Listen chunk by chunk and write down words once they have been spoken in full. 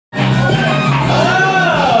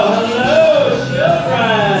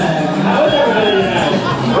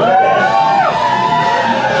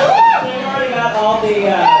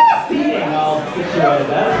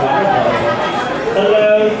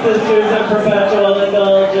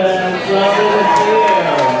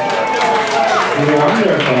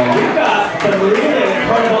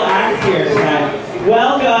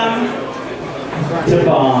to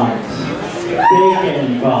bond.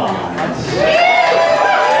 Bacon bond.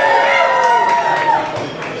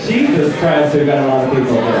 Jesus Christ, we've got a lot of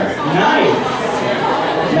people here. Nice.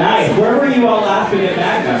 Nice. Where were you all last week at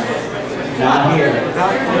Magnum? Not here.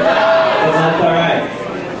 But that's alright.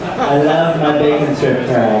 I love my bacon strip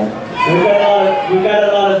crowd. We've got a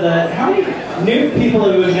lot of the, how many new people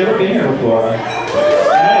who have never been here before? Nice.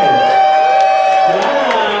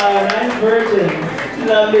 Wow, nice virgins.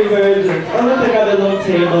 Lovely virgins. Oh, look, they got their little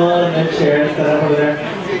table and their chairs set up over there.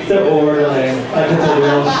 So orderly. Like it's a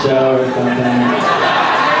real show or something.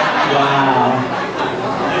 Wow.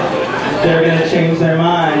 They're going to change their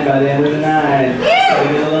mind by the end of the night. They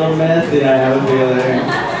get a little messy, I have a feeling.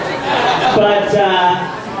 But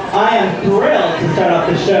I am thrilled to start off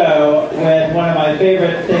the show with one of my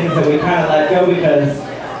favorite things that we kind of let go because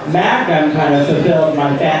Magnum kind of fulfilled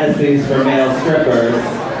my fantasies for male strippers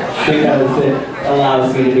because it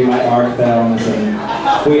allows me to do my art films and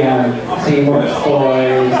we have teamwork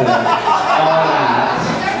toys and all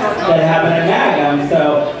that happen at Magnum. So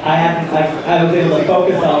I was able to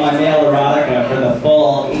focus on my male erotica for the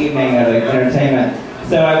full evening of the entertainment.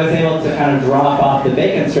 So I was able to kind of drop off the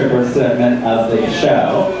bacon stripper segment of the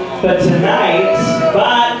show. But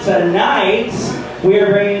tonight, we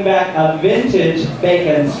are bringing back a vintage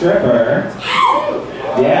bacon stripper.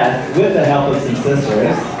 Yes, with the help of some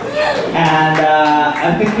sisters. And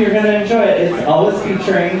I think you're going to enjoy it. It's always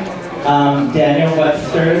featuring Daniel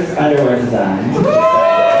Webster's underwear designs.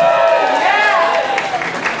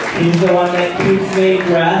 He's the one that keeps me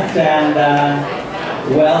dressed and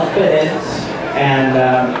well-fitted and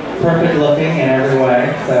perfect looking in every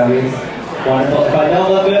way. So he's wonderful. If I don't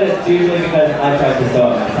look good, it's usually because I tried to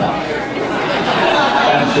sew it myself.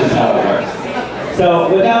 That's just how it works. So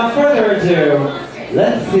without further ado,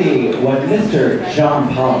 let's see what Mr. John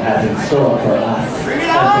Paul has in store for us as the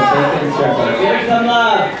bacon stripper. Give him some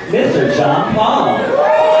love, Mr. John Paul.